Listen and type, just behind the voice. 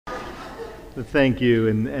Thank you,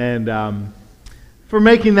 and for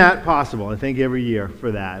making that possible. I thank you every year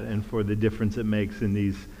for that and for the difference it makes in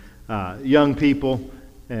these young people,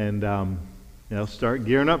 and they'll start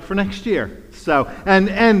gearing up for next year. So,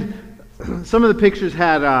 and some of the pictures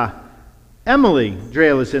had Emily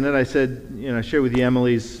Draelis in it. I said, I shared with you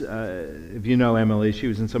Emily's. If you know Emily, she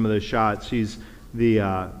was in some of those shots. She's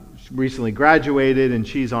recently graduated, and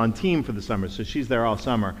she's on team for the summer, so she's there all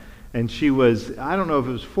summer. And she was, I don't know if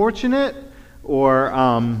it was fortunate or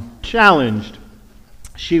challenged.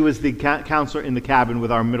 She was the counselor in the cabin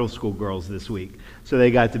with our middle school girls this week. So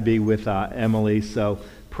they got to be with Emily. So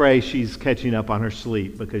pray she's catching up on her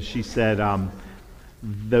sleep, because she said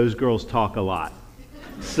those girls talk a lot.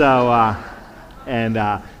 So,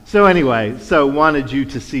 so anyway, so wanted you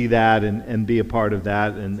to see that and be a part of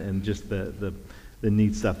that and just the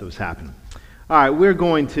neat stuff that was happening. All right, we're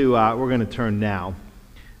going to turn now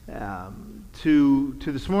to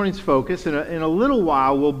this morning's focus. In a little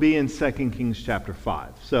while, we'll be in 2 Kings chapter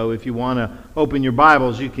 5. So if you want to open your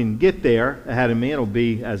Bibles, you can get there ahead of me. It'll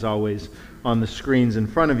be, as always, on the screens in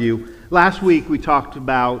front of you. Last week, we talked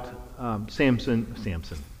about Samson.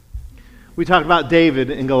 We talked about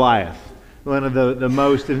David and Goliath, one of the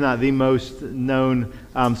most, if not the most known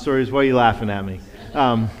stories. Why are you laughing at me?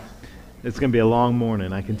 It's going to be a long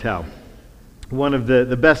morning, I can tell. One of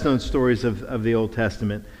the best-known stories of the Old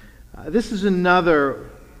Testament. This is another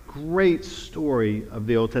great story of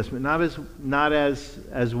the Old Testament, not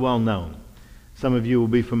as well known. Some of you will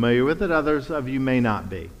be familiar with it, others of you may not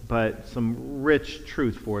be, but some rich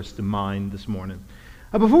truth for us to mine this morning.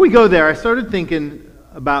 Before we go there, I started thinking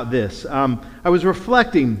about this. I was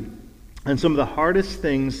reflecting on some of the hardest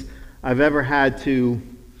things I've ever had to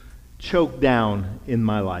choke down in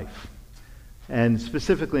my life, and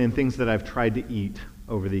specifically in things that I've tried to eat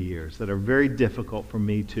over the years that are very difficult for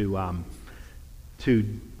me to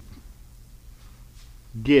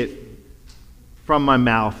get from my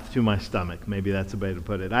mouth to my stomach. Maybe that's a way to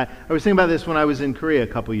put it. I was thinking about this when I was in Korea a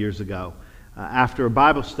couple years ago. After a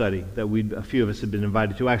Bible study that a few of us had been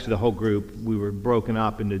invited to, actually the whole group, we were broken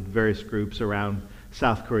up into various groups around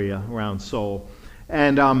South Korea, around Seoul,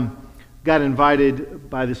 and got invited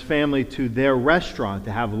by this family to their restaurant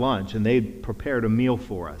to have lunch, and they'd prepared a meal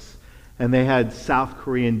for us. And they had South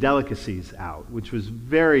Korean delicacies out, which was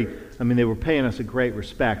they were paying us a great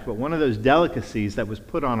respect, but one of those delicacies that was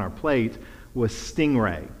put on our plate was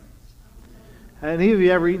stingray. Any of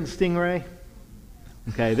you ever eaten stingray?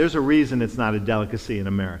 Okay, there's a reason it's not a delicacy in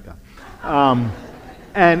America.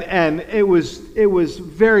 And it was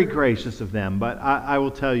very gracious of them, but I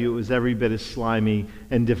will tell you it was every bit as slimy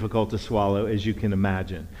and difficult to swallow as you can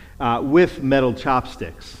imagine, with metal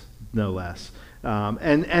chopsticks, no less.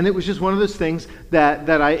 And it was just one of those things that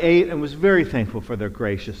I ate and was very thankful for their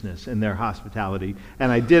graciousness and their hospitality.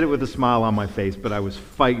 And I did it with a smile on my face, but I was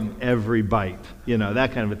fighting every bite,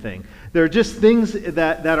 that kind of a thing. There are just things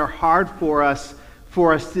that are hard for us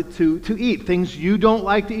to eat. Things you don't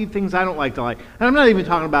like to eat, things I don't like to like. And I'm not even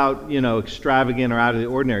talking about, extravagant or out of the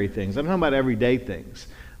ordinary things. I'm talking about everyday things.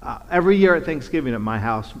 Every year at Thanksgiving at my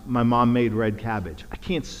house, my mom made red cabbage. I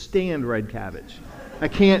can't stand red cabbage.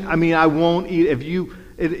 I won't eat.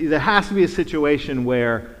 There has to be a situation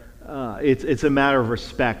where it's a matter of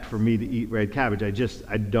respect for me to eat red cabbage.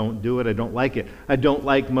 I don't do it. I don't like it. I don't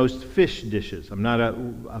like most fish dishes. I'm not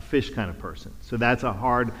a fish kind of person. So that's a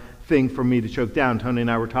hard thing for me to choke down. Tony and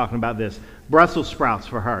I were talking about this. Brussels sprouts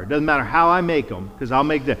for her. Doesn't matter how I make them, because I'll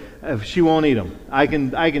make she won't eat them. I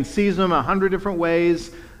can season them 100 different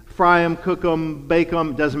ways, fry them, cook them, bake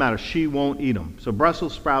them. Doesn't matter. She won't eat them. So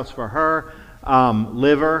Brussels sprouts for her.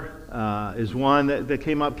 Liver is one that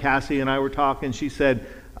came up. Cassie and I were talking. She said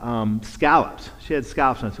scallops. She had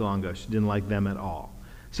scallops not too long ago. She didn't like them at all.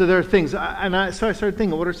 So there are things, so I started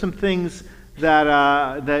thinking, what are some things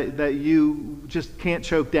that you just can't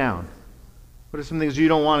choke down? What are some things you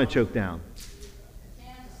don't want to choke down?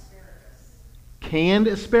 Canned asparagus. Canned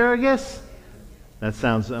asparagus? That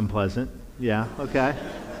sounds unpleasant. Yeah, okay.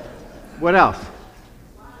 What else?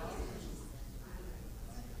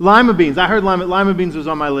 Lima beans. I heard lima beans was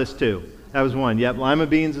on my list too. That was one. Yep, lima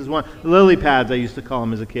beans is one. Lily pads, I used to call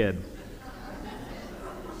them as a kid.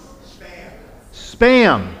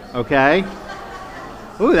 Spam. Okay.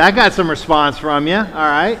 Ooh, that got some response from you. All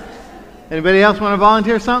right. Anybody else want to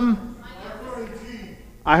volunteer something?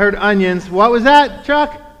 I heard onions. What was that,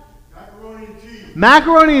 Chuck? Macaroni and cheese.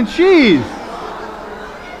 Macaroni and cheese.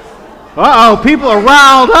 Uh-oh, people are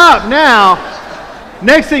riled up now.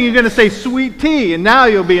 Next thing you're going to say sweet tea, and now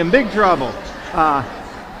you'll be in big trouble. But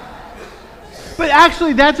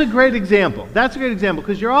actually, that's a great example. That's a great example,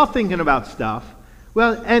 because you're all thinking about stuff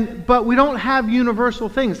Well, but we don't have universal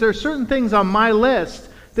things. There are certain things on my list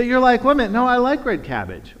that you're like, wait a minute, no, I like red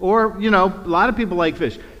cabbage. Or, a lot of people like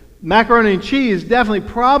fish. Macaroni and cheese, definitely,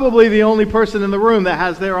 probably the only person in the room that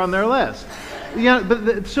has there on their list.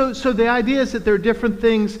 So the idea is that there are different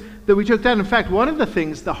things that we took down. In fact, one of the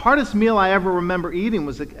things, the hardest meal I ever remember eating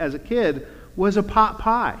as a kid was a pot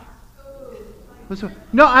pie.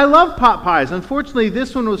 No, I love pot pies. Unfortunately,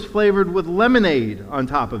 this one was flavored with lemonade on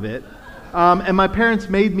top of it. And my parents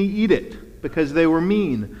made me eat it because they were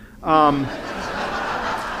mean.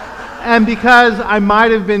 And because I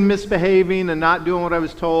might have been misbehaving and not doing what I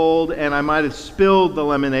was told, and I might have spilled the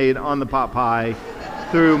lemonade on the pot pie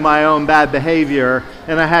through my own bad behavior,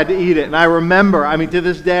 and I had to eat it. And I remember, to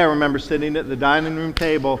this day, I remember sitting at the dining room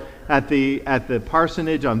table at the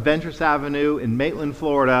parsonage on Ventress Avenue in Maitland,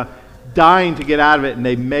 Florida, dying to get out of it, and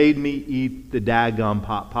they made me eat the daggum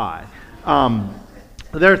pot pie.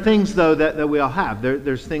 There are things, though, that we all have.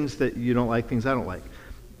 There's things that you don't like, things I don't like.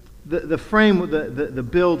 The frame, the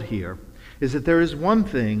build here is that there is one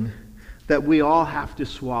thing that we all have to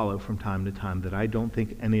swallow from time to time that I don't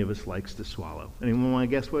think any of us likes to swallow. Anyone want to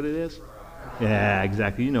guess what it is? Yeah,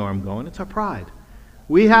 exactly. You know where I'm going. It's our pride.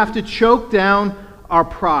 We have to choke down our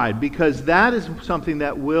pride because that is something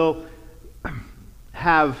that will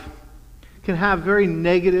can have very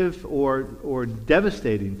negative or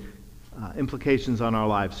devastating implications on our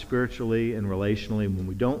lives spiritually and relationally when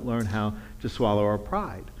we don't learn how to swallow our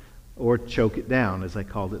pride or choke it down, as I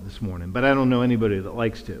called it this morning. But I don't know anybody that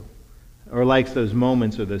likes to or likes those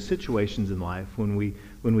moments or those situations in life when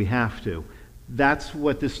we have to. That's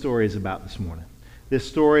what this story is about this morning. This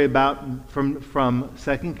story from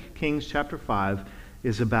 2 Kings chapter 5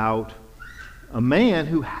 is about a man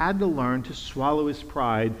who had to learn to swallow his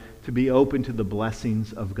pride to be open to the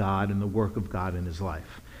blessings of God and the work of God in his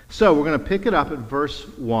life. So we're going to pick it up at verse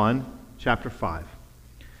 1, chapter 5.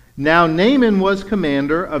 Now Naaman was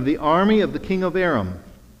commander of the army of the king of Aram.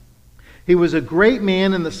 He was a great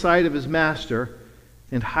man in the sight of his master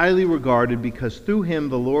and highly regarded because through him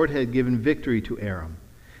the Lord had given victory to Aram.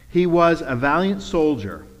 He was a valiant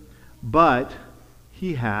soldier, but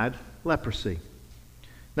he had leprosy.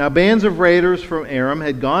 Now bands of raiders from Aram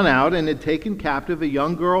had gone out and had taken captive a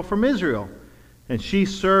young girl from Israel, and she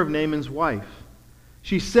served Naaman's wife.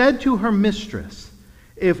 She said to her mistress,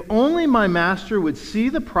 "If only my master would see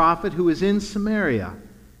the prophet who is in Samaria,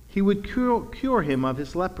 he would cure him of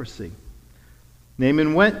his leprosy."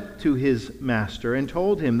 Naaman went to his master and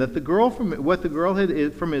told him that what the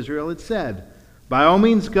girl from Israel had said. "By all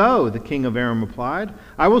means go," the king of Aram replied.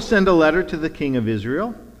 "I will send a letter to the king of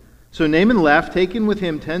Israel." So Naaman left, taking with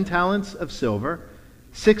him 10 talents of silver,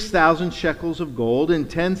 6,000 shekels of gold, and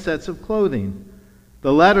 10 sets of clothing.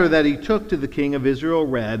 The letter that he took to the king of Israel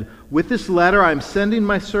read, "With this letter I am sending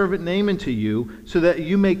my servant Naaman to you, so that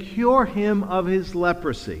you may cure him of his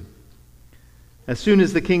leprosy." As soon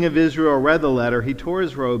as the king of Israel read the letter, he tore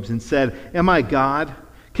his robes and said, "Am I God?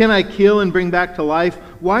 Can I kill and bring back to life?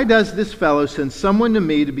 Why does this fellow send someone to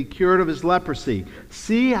me to be cured of his leprosy?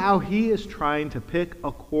 See how he is trying to pick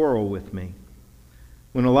a quarrel with me."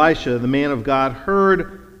 When Elisha, the man of God,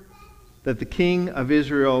 heard that the king of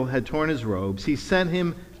Israel had torn his robes, he sent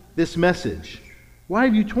him this message: "Why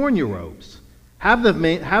have you torn your robes? Have the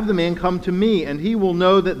man come to me, and he will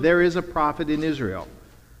know that there is a prophet in Israel."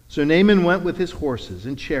 So Naaman went with his horses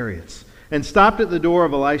and chariots and stopped at the door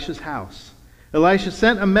of Elisha's house. Elisha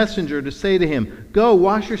sent a messenger to say to him, "Go,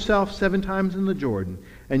 wash yourself 7 times in the Jordan,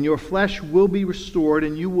 and your flesh will be restored,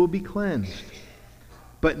 and you will be cleansed."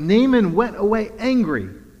 But Naaman went away angry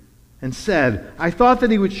and said, "I thought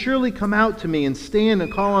that he would surely come out to me and stand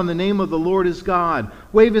and call on the name of the Lord his God,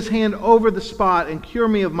 wave his hand over the spot and cure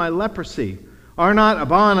me of my leprosy. Are not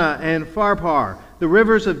Abana and Pharpar, the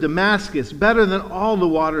rivers of Damascus, better than all the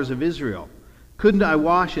waters of Israel? Couldn't I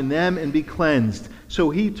wash in them and be cleansed?" So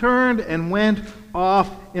he turned and went off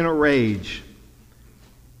in a rage.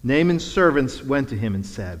 Naaman's servants went to him and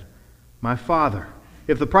said, "My father,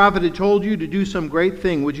 if the prophet had told you to do some great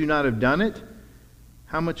thing, would you not have done it?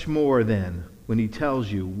 How much more then when he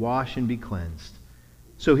tells you, 'Wash and be cleansed'?"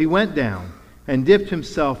 So he went down and dipped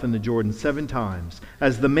himself in the Jordan 7 times,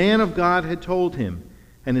 as the man of God had told him,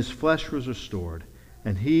 and his flesh was restored,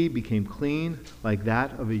 and he became clean like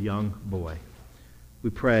that of a young boy. We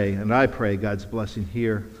pray, and I pray God's blessing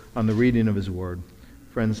here on the reading of his word.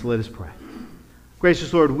 Friends, let us pray.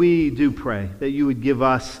 Gracious Lord, we do pray that you would give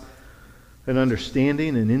us an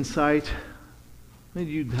understanding and insight. May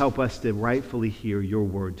you help us to rightfully hear your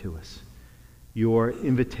word to us, your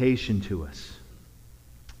invitation to us,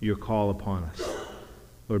 your call upon us.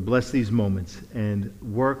 Lord, bless these moments and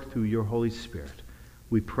work through your Holy Spirit.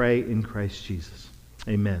 We pray in Christ Jesus.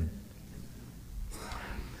 Amen.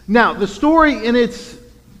 Now, the story in its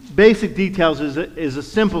basic details is a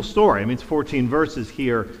simple story. I mean, it's 14 verses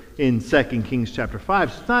here in 2 Kings chapter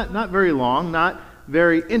 5. So it's not very long, not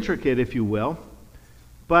very intricate, if you will,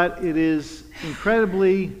 but it is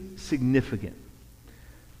incredibly significant.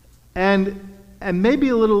 And maybe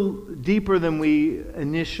a little deeper than we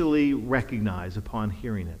initially recognize upon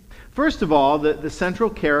hearing it. First of all, the central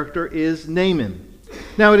character is Naaman.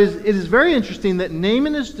 Now, it is very interesting that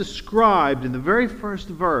Naaman is described in the very first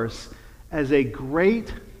verse as a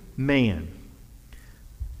great man.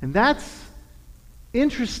 And that's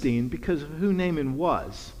interesting because of who Naaman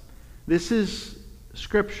was. This is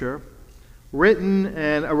Scripture written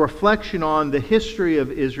and a reflection on the history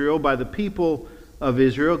of Israel by the people of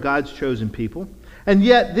Israel, God's chosen people. And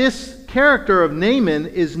yet this character of Naaman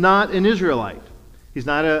is not an Israelite. He's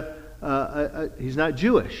not he's not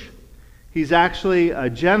Jewish. He's actually a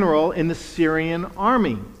general in the Syrian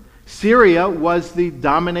army. Syria was the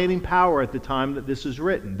dominating power at the time that this is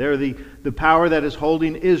written. They're the power that is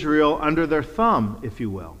holding Israel under their thumb, if you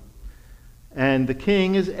will. And the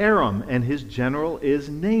king is Aram, and his general is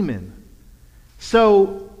Naaman.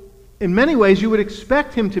 So, in many ways, you would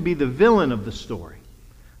expect him to be the villain of the story.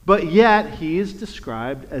 But yet, he is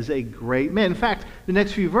described as a great man. In fact, the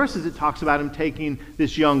next few verses, it talks about him taking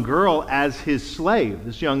this young girl as his slave,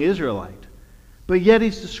 this young Israelite. But yet,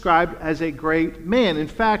 he's described as a great man. In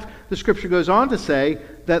fact, the Scripture goes on to say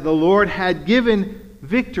that the Lord had given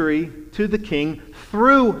victory to the king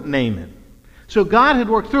through Naaman. So God had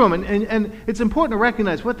worked through him. And it's important to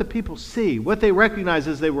recognize what the people see, what they recognize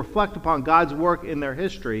as they reflect upon God's work in their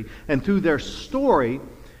history and through their story,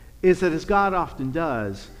 is that as God often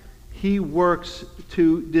does, he works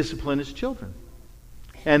to discipline his children.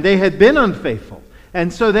 And they had been unfaithful.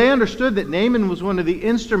 And so they understood that Naaman was one of the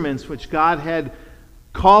instruments which God had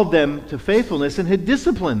called them to faithfulness and had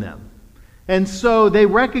disciplined them. And so they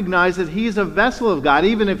recognized that he's a vessel of God,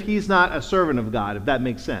 even if he's not a servant of God, if that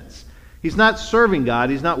makes sense. He's not serving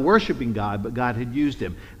God, he's not worshiping God, but God had used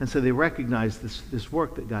him. And so they recognized this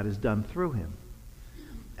work that God has done through him.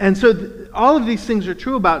 And so all of these things are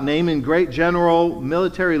true about Naaman, great general,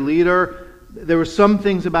 military leader. There were some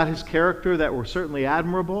things about his character that were certainly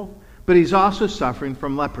admirable, but he's also suffering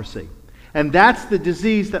from leprosy. And that's the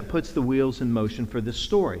disease that puts the wheels in motion for this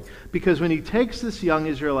story. Because when he takes this young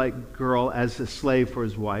Israelite girl as a slave for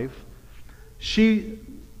his wife, she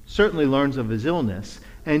certainly learns of his illness,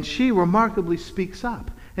 and she remarkably speaks up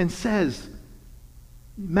and says,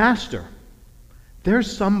 "Master,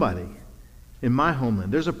 there's somebody in my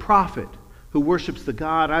homeland. There's a prophet who worships the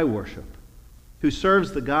God I worship, who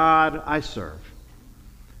serves the God I serve,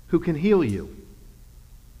 who can heal you."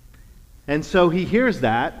 And so he hears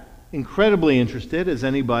that, incredibly interested, as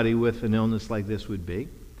anybody with an illness like this would be.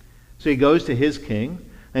 So he goes to his king,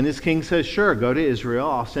 and his king says, "Sure, go to Israel.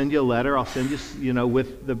 I'll send you a letter. I'll send you,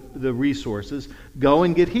 with the resources. Go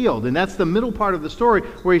and get healed." And that's the middle part of the story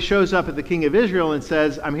where he shows up at the king of Israel and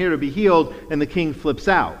says, "I'm here to be healed," and the king flips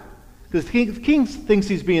out. Because the king thinks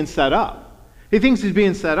he's being set up. He thinks he's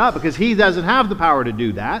being set up because he doesn't have the power to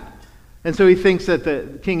do that. And so he thinks that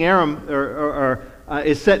the King Aram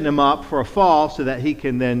is setting him up for a fall so that he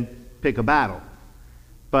can then pick a battle.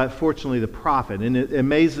 But fortunately the prophet, and it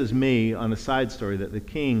amazes me on a side story that the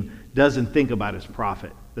king doesn't think about his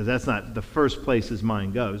prophet. Because that's not the first place his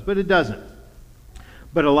mind goes, but it doesn't.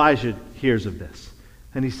 But Elijah hears of this,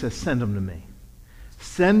 and he says, "Send him to me.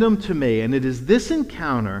 Send him to me." And it is this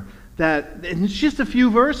encounter and it's just a few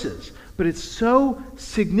verses, but it's so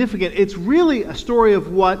significant. It's really a story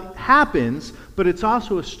of what happens, but it's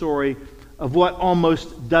also a story of what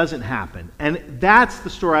almost doesn't happen. And that's the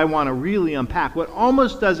story I want to really unpack, what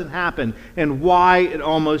almost doesn't happen and why it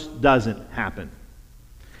almost doesn't happen.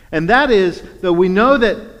 And that is, though we know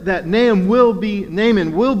that Naaman will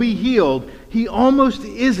be healed, he almost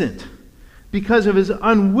isn't, because of his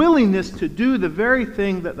unwillingness to do the very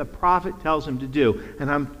thing that the prophet tells him to do.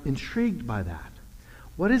 And I'm intrigued by that.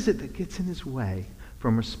 What is it that gets in his way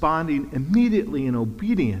from responding immediately in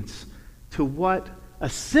obedience to what a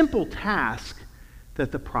simple task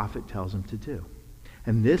that the prophet tells him to do?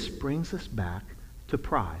 And this brings us back to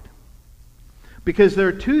pride. Because there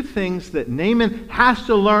are two things that Naaman has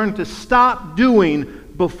to learn to stop doing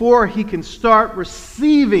before he can start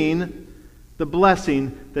receiving the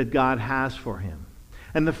blessing that God has for him.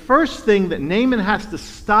 And the first thing that Naaman has to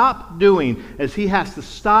stop doing is he has to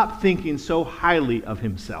stop thinking so highly of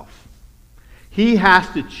himself. He has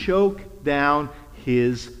to choke down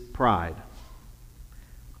his pride.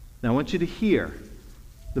 Now I want you to hear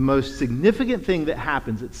the most significant thing that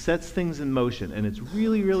happens. It sets things in motion, and it's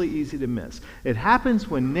really, really easy to miss. It happens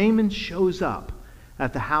when Naaman shows up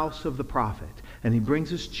at the house of the prophet, and he brings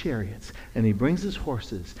his chariots, and he brings his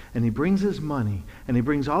horses, and he brings his money, and he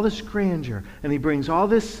brings all this grandeur, and he brings all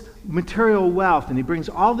this material wealth, and he brings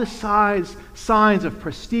all the signs of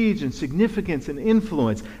prestige and significance and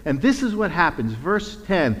influence. And this is what happens. Verse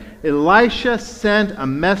 10, Elisha sent a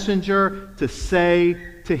messenger to say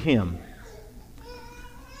to him.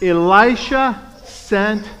 Elisha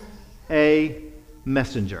sent a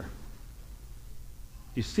messenger.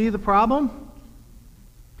 You see the problem?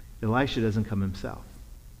 Elisha doesn't come himself.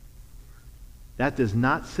 That does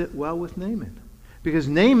not sit well with Naaman. Because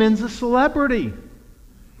Naaman's a celebrity.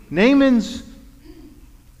 Naaman's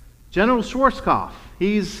General Schwarzkopf.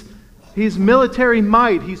 He's military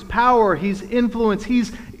might. He's power. He's influence.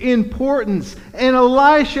 He's importance. And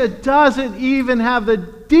Elisha doesn't even have the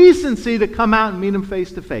decency to come out and meet him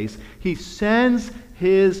face to face. He sends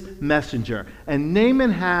his messenger. And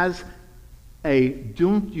Naaman has a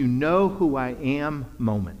 "don't you know who I am"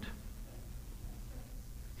 moment.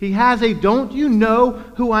 He has a "don't you know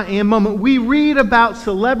who I am" moment. We read about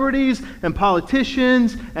celebrities and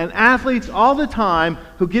politicians and athletes all the time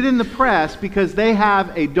who get in the press because they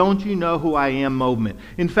have a "don't you know who I am" moment.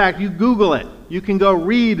 In fact, you Google it. You can go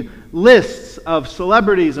read lists of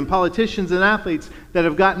celebrities and politicians and athletes that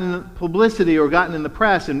have gotten publicity or gotten in the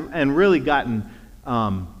press and really gotten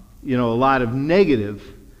a lot of negative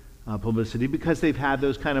publicity because they've had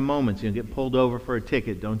those kind of moments. Get pulled over for a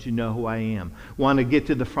ticket. "Don't you know who I am?" Want to get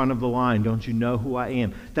to the front of the line. "Don't you know who I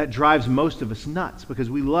am?" That drives most of us nuts because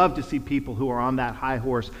we love to see people who are on that high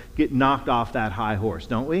horse get knocked off that high horse,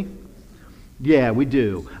 don't we? Yeah, we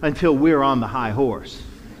do. Until we're on the high horse.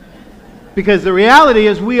 Because the reality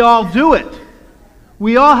is we all do it.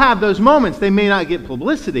 We all have those moments. They may not get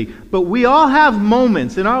publicity, but we all have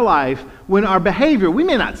moments in our life when our behavior, we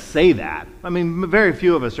may not say that. I mean, very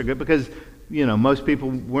few of us are good because, most people,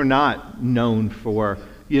 we're not known for,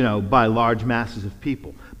 by large masses of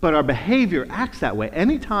people. But our behavior acts that way.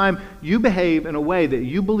 Anytime you behave in a way that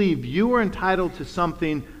you believe you are entitled to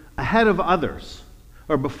something ahead of others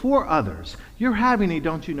or before others, you're having a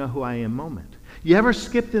 "don't you know who I am" moment. You ever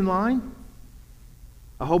skipped in line?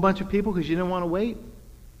 A whole bunch of people because you didn't want to wait?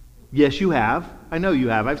 Yes, you have. I know you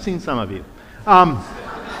have. I've seen some of you.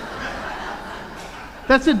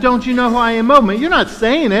 That's a "don't you know who I am" moment. You're not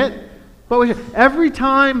saying it, but every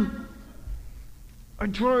time I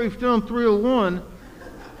drive down 301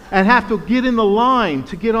 and have to get in the line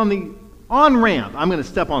to get on the on-ramp, I'm going to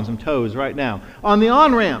step on some toes right now, on the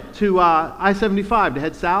on-ramp to I-75 to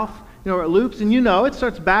head south, where it loops, and it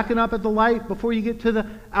starts backing up at the light before you get to the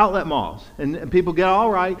outlet malls. And people get all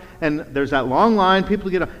right, and there's that long line, people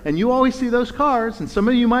get up, and you always see those cars, and some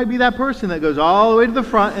of you might be that person that goes all the way to the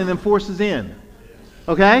front and then forces in.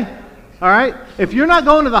 Okay? All right? If you're not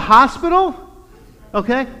going to the hospital,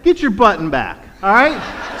 okay, get your button back. All right?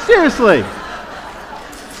 Seriously.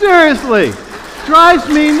 Seriously. Drives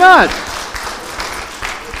me nuts.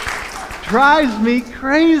 Drives me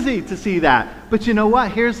crazy to see that. But you know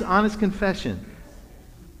what? Here's the honest confession.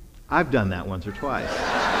 I've done that once or twice.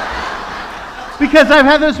 Because I've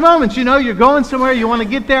had those moments. You're going somewhere, you want to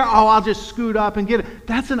get there, I'll just scoot up and get it.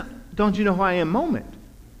 That's an "don't you know who I am" moment.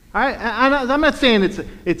 All right? I'm not saying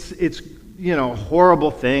it's a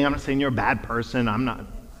horrible thing. I'm not saying you're a bad person. I'm not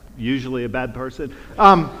usually a bad person.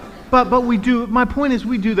 But we do, my point is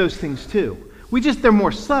we do those things too. They're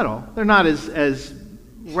more subtle. They're not as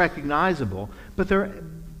recognizable, but they're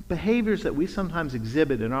behaviors that we sometimes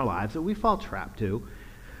exhibit in our lives that we fall trapped to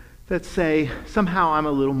that say, somehow I'm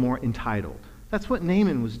a little more entitled. That's what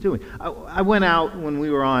Naaman was doing. I went out when we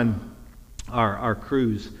were on our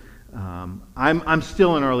cruise. I'm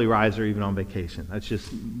still an early riser even on vacation. That's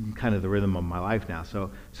just kind of the rhythm of my life now.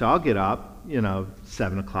 So I'll get up,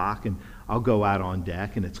 7 o'clock, and I'll go out on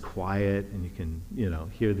deck, and it's quiet, and you can,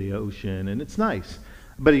 hear the ocean, and it's nice.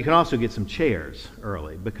 But you can also get some chairs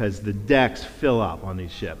early because the decks fill up on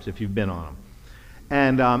these ships if you've been on them.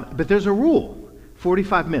 And but there's a rule,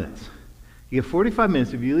 45 minutes. You get 45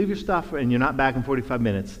 minutes. If you leave your stuff and you're not back in 45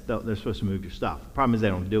 minutes, they're supposed to move your stuff. The problem is they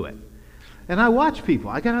don't do it. And I watch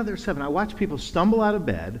people. I got out there at 7. I watch people stumble out of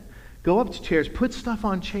bed, go up to chairs, put stuff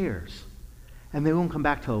on chairs, and they won't come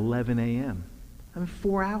back till 11 a.m.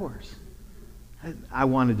 4 hours. I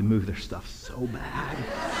wanted to move their stuff so bad.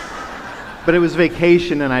 But it was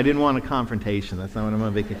vacation, and I didn't want a confrontation. That's not what I'm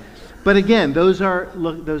on vacation. But again, those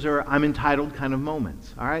are I'm entitled kind of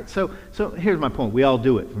moments. All right. So here's my point. We all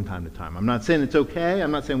do it from time to time. I'm not saying it's okay. I'm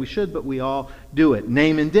not saying we should, but we all do it.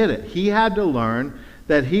 Naaman did it. He had to learn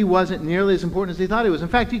that he wasn't nearly as important as he thought he was. In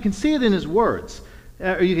fact, you can see it in his words.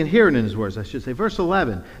 Or you can hear it in his words, I should say. Verse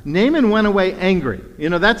 11. Naaman went away angry.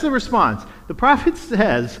 That's the response. The prophet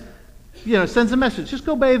says, sends a message. Just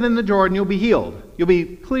go bathe in the Jordan. You'll be healed. You'll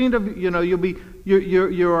be cleaned of,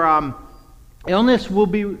 your illness will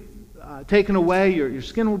be taken away. Your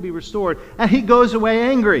skin will be restored. And he goes away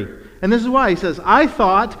angry. And this is why he says, I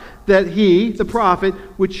thought that he, the prophet,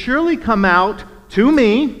 would surely come out to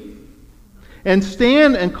me and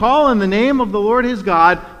stand and call on the name of the Lord his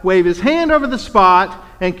God, wave his hand over the spot,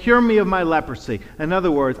 and cure me of my leprosy. In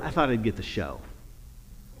other words, I thought I'd get the show.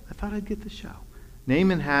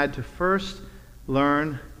 Naaman had to first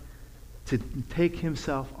learn to take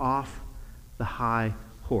himself off the high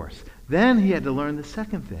horse. Then he had to learn the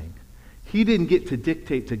second thing. He didn't get to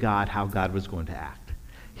dictate to God how God was going to act.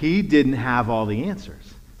 He didn't have all the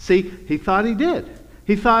answers. See, he thought he did.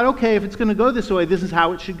 He thought, okay, if it's going to go this way, this is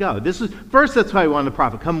how it should go. First, that's why he wanted the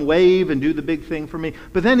prophet. Come wave and do the big thing for me.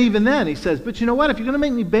 But then, even then, he says, but you know what? If you're going to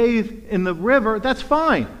make me bathe in the river, that's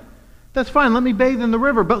fine. That's fine. Let me bathe in the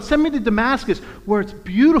river. But send me to Damascus where it's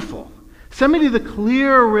beautiful. Send me to the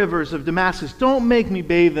clear rivers of Damascus. Don't make me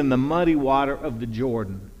bathe in the muddy water of the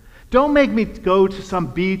Jordan. Don't make me go to some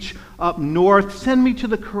beach up north. Send me to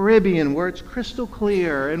the Caribbean where it's crystal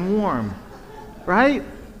clear and warm. Right?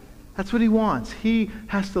 That's what he wants. He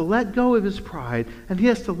has to let go of his pride, and he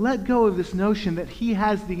has to let go of this notion that he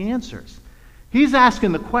has the answers. He's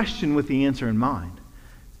asking the question with the answer in mind.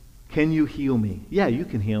 Can you heal me? Yeah, you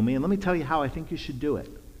can heal me, and let me tell you how I think you should do it.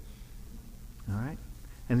 All right?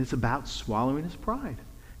 And it's about swallowing his pride,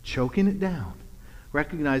 choking it down,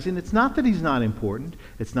 recognizing it's not that he's not important,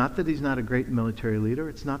 it's not that he's not a great military leader,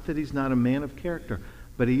 it's not that he's not a man of character,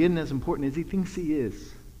 but he isn't as important as he thinks he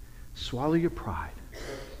is. Swallow your pride.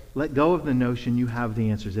 Let go of the notion you have the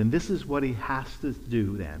answers. And this is what he has to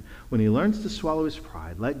do then. When he learns to swallow his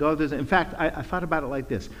pride, let go of this. In fact, I thought about it like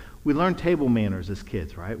this. We learn table manners as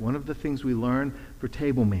kids, right? One of the things we learn for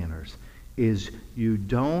table manners is you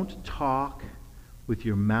don't talk with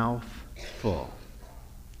your mouth full.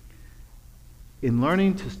 In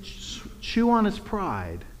learning to chew on his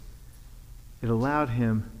pride, it allowed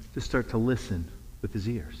him to start to listen with his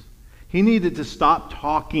ears. He needed to stop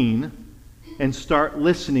talking and start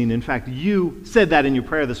listening. In fact, you said that in your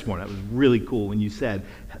prayer this morning. That was really cool when you said,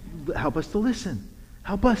 help us to listen.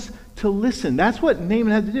 Help us to listen. That's what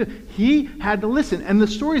Naaman had to do. He had to listen. And the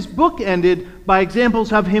story's bookended by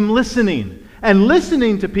examples of him listening. And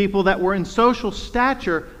listening to people that were in social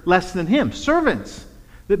stature less than him. Servants.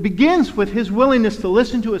 That begins with his willingness to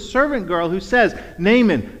listen to a servant girl who says,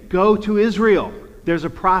 Naaman, go to Israel. There's a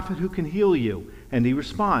prophet who can heal you. And he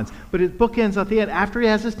responds. But it bookends at the end. After he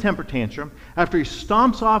has his temper tantrum, after he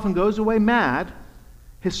stomps off and goes away mad,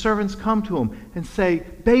 his servants come to him and say,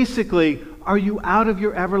 basically, are you out of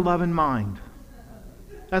your ever-loving mind?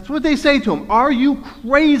 That's what they say to him. Are you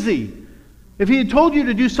crazy? If he had told you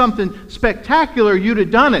to do something spectacular, you'd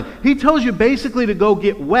have done it. He tells you basically to go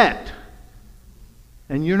get wet.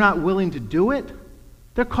 And you're not willing to do it?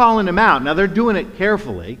 They're calling him out. Now, they're doing it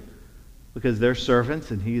carefully, because they're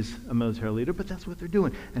servants and he's a military leader, but that's what they're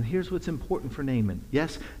doing. And here's what's important for Naaman.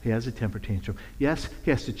 Yes, he has a temper tantrum. Yes,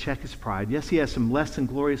 he has to check his pride. Yes, he has some less than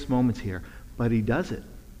glorious moments here, but he does it.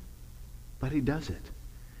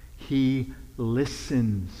 He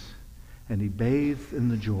listens, and he bathes in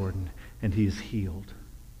the Jordan, and he is healed.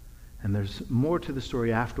 And there's more to the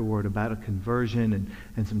story afterward about a conversion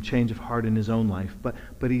and some change of heart in his own life.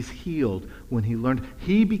 But he's healed when he learned.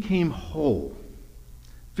 He became whole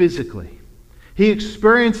physically. He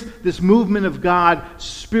experienced this movement of God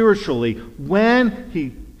spiritually when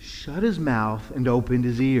he shut his mouth and opened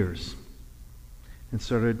his ears and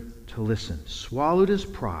started to listen, swallowed his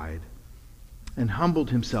pride, and humbled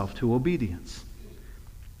himself to obedience.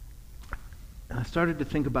 And I started to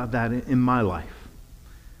think about that in my life.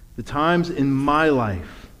 The times in my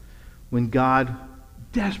life when God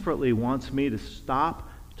desperately wants me to stop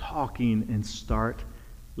talking and start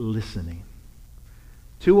listening.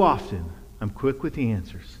 Too often, I'm quick with the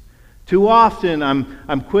answers. Too often,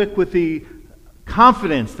 I'm quick with the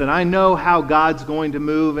confidence that I know how God's going to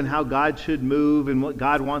move and how God should move and what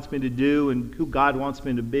God wants me to do and who God wants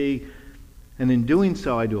me to be. And in doing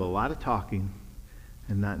so, I do a lot of talking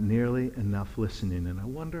and not nearly enough listening. And I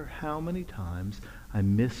wonder how many times I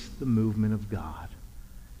miss the movement of God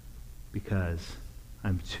because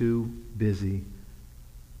I'm too busy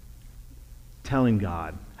telling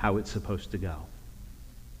God how it's supposed to go.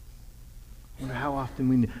 I wonder how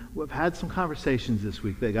often we've had some conversations this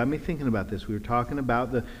week that got me thinking about this. We were talking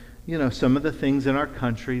about some of the things in our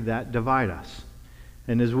country that divide us.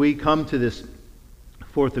 And as we come to this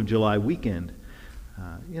 4th of July weekend,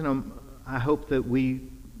 I hope that we,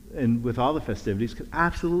 and with all the festivities, could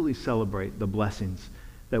absolutely celebrate the blessings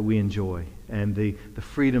that we enjoy and the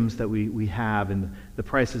freedoms that we have and the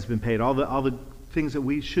price that's been paid, all the things that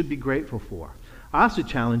we should be grateful for. I also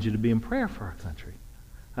challenge you to be in prayer for our country.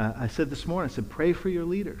 I said this morning, I said, pray for your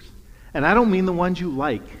leaders. And I don't mean the ones you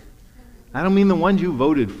like. I don't mean the ones you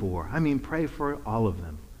voted for. I mean pray for all of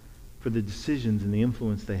them, for the decisions and the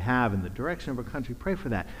influence they have in the direction of our country. Pray for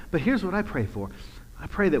that. But here's what I pray for. I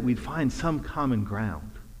pray that we'd find some common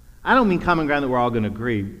ground. I don't mean common ground that we're all going to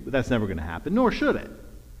agree. That's never going to happen, nor should it.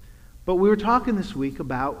 But we were talking this week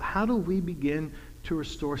about how do we begin to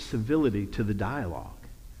restore civility to the dialogue.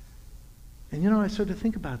 And I started to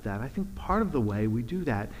think about that. I think part of the way we do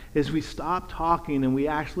that is we stop talking and we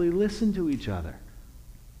actually listen to each other.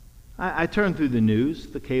 I turn through the news,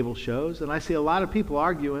 the cable shows, and I see a lot of people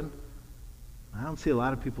arguing. I don't see a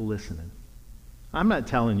lot of people listening. I'm not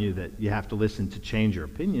telling you that you have to listen to change your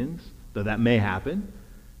opinions, though that may happen,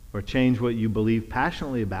 or change what you believe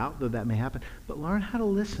passionately about, though that may happen, but learn how to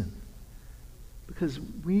listen. Because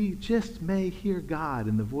we just may hear God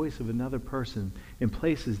in the voice of another person in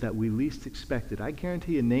places that we least expected. I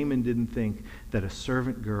guarantee you Naaman didn't think that a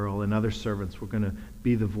servant girl and other servants were going to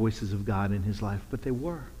be the voices of God in his life, but they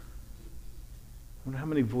were. I wonder how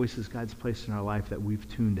many voices God's placed in our life that we've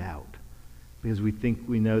tuned out because we think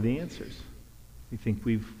we know the answers. We think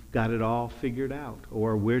we've got it all figured out,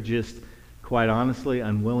 or we're just, quite honestly,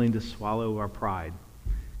 unwilling to swallow our pride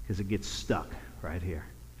because it gets stuck right here.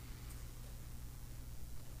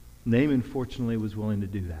 Naaman, fortunately, was willing to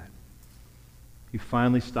do that. He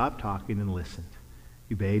finally stopped talking and listened.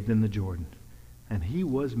 He bathed in the Jordan, and he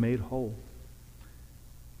was made whole.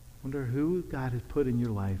 Wonder who God has put in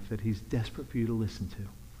your life that he's desperate for you to listen to,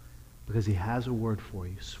 because he has a word for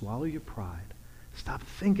you. Swallow your pride. Stop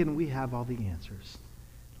thinking we have all the answers.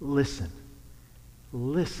 Listen,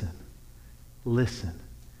 listen, listen,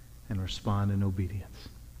 and respond in obedience.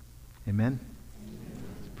 Amen?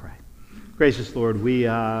 Gracious Lord, we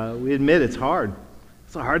admit it's hard.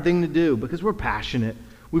 It's a hard thing to do because we're passionate.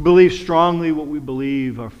 We believe strongly what we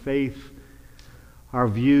believe, our faith, our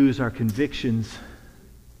views, our convictions.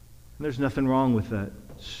 And there's nothing wrong with that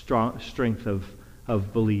strength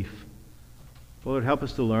of belief. Lord, help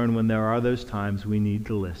us to learn when there are those times we need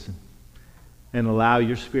to listen and allow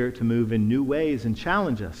your Spirit to move in new ways and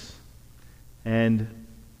challenge us and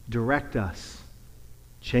direct us,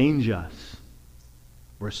 change us,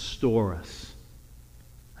 restore us.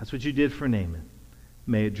 That's what you did for Naaman.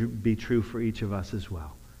 May it be true for each of us as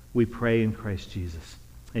well. We pray in Christ Jesus.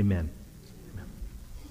 Amen.